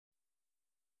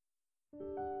March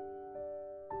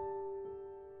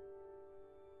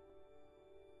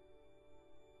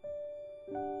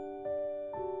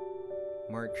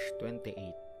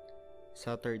 28,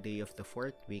 Saturday of the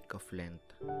fourth week of Lent.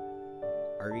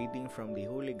 A reading from the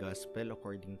Holy Gospel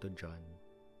according to John.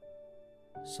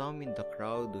 Some in the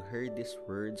crowd who heard these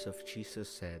words of Jesus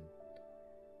said,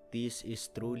 "This is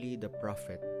truly the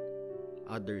prophet."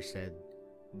 Others said,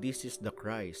 "This is the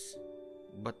Christ."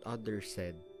 But others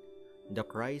said, "The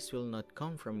Christ will not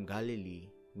come from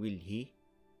Galilee, will he?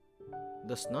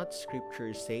 Does not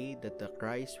Scripture say that the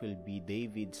Christ will be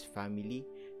David's family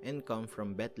and come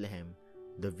from Bethlehem,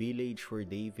 the village where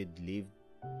David lived?"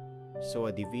 So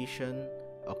a division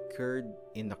occurred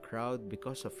in the crowd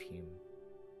because of him.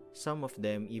 Some of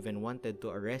them even wanted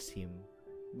to arrest him,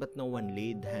 but no one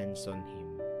laid hands on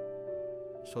him.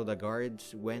 So the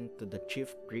guards went to the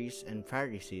chief priests and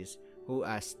Pharisees, who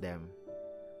asked them,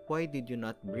 "Why did you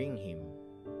not bring him?"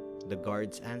 The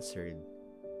guards answered,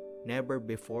 "Never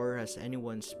before has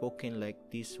anyone spoken like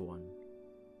this one."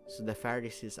 So the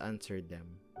Pharisees answered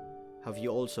them, "Have you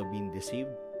also been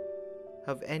deceived?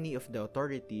 Have any of the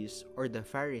authorities or the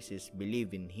Pharisees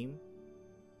believed in him?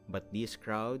 But this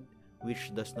crowd,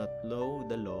 which does not know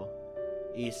the law,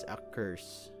 is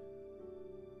accursed."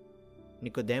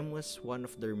 Nicodemus, one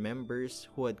of their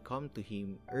members who had come to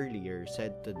him earlier,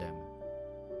 said to them,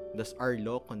 "Does our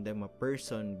law condemn a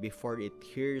person before it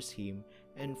hears him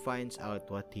and finds out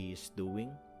what he is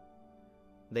doing?"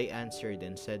 They answered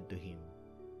and said to him,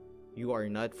 "You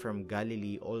are not from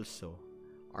Galilee also,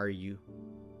 are you?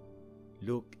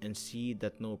 Look and see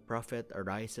that no prophet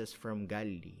arises from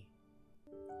Galilee."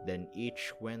 Then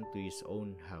each went to his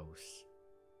own house.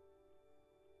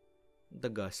 The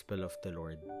Gospel of the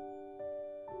Lord.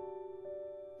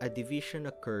 A division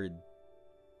occurred.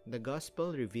 The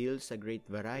Gospel reveals a great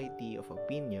variety of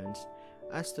opinions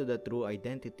as to the true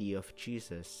identity of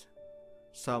Jesus.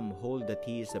 Some hold that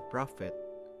he is a prophet,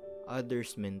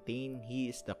 others maintain he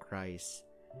is the Christ.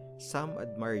 Some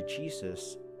admire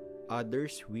Jesus,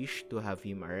 others wish to have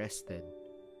him arrested.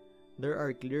 There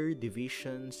are clear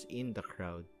divisions in the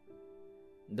crowd.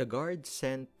 The guards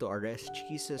sent to arrest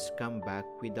Jesus come back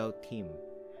without him.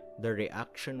 The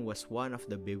reaction was one of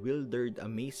the bewildered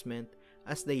amazement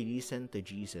as they listened to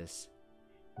Jesus.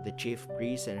 The chief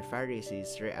priests and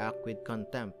Pharisees react with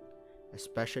contempt,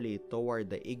 especially toward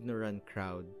the ignorant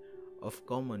crowd of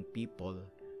common people,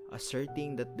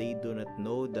 asserting that they do not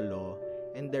know the law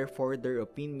and therefore their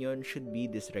opinion should be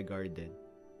disregarded.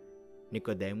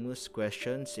 Nicodemus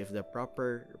questions if the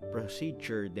proper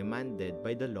procedure demanded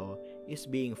by the law is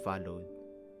being followed.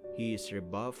 He is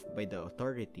rebuffed by the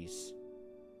authorities.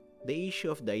 The issue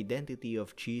of the identity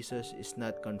of Jesus is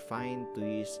not confined to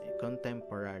his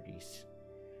contemporaries.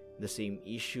 The same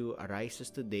issue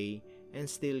arises today and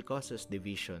still causes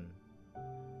division.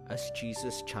 As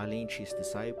Jesus challenged his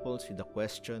disciples with the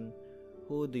question,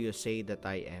 "Who do you say that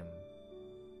I am?"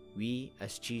 we,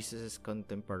 as Jesus'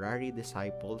 contemporary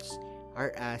disciples,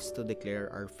 are asked to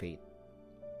declare our faith.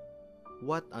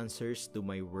 What answers do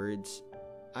my words,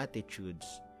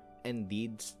 attitudes, and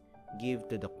deeds give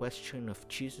to the question of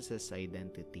Jesus'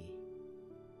 identity?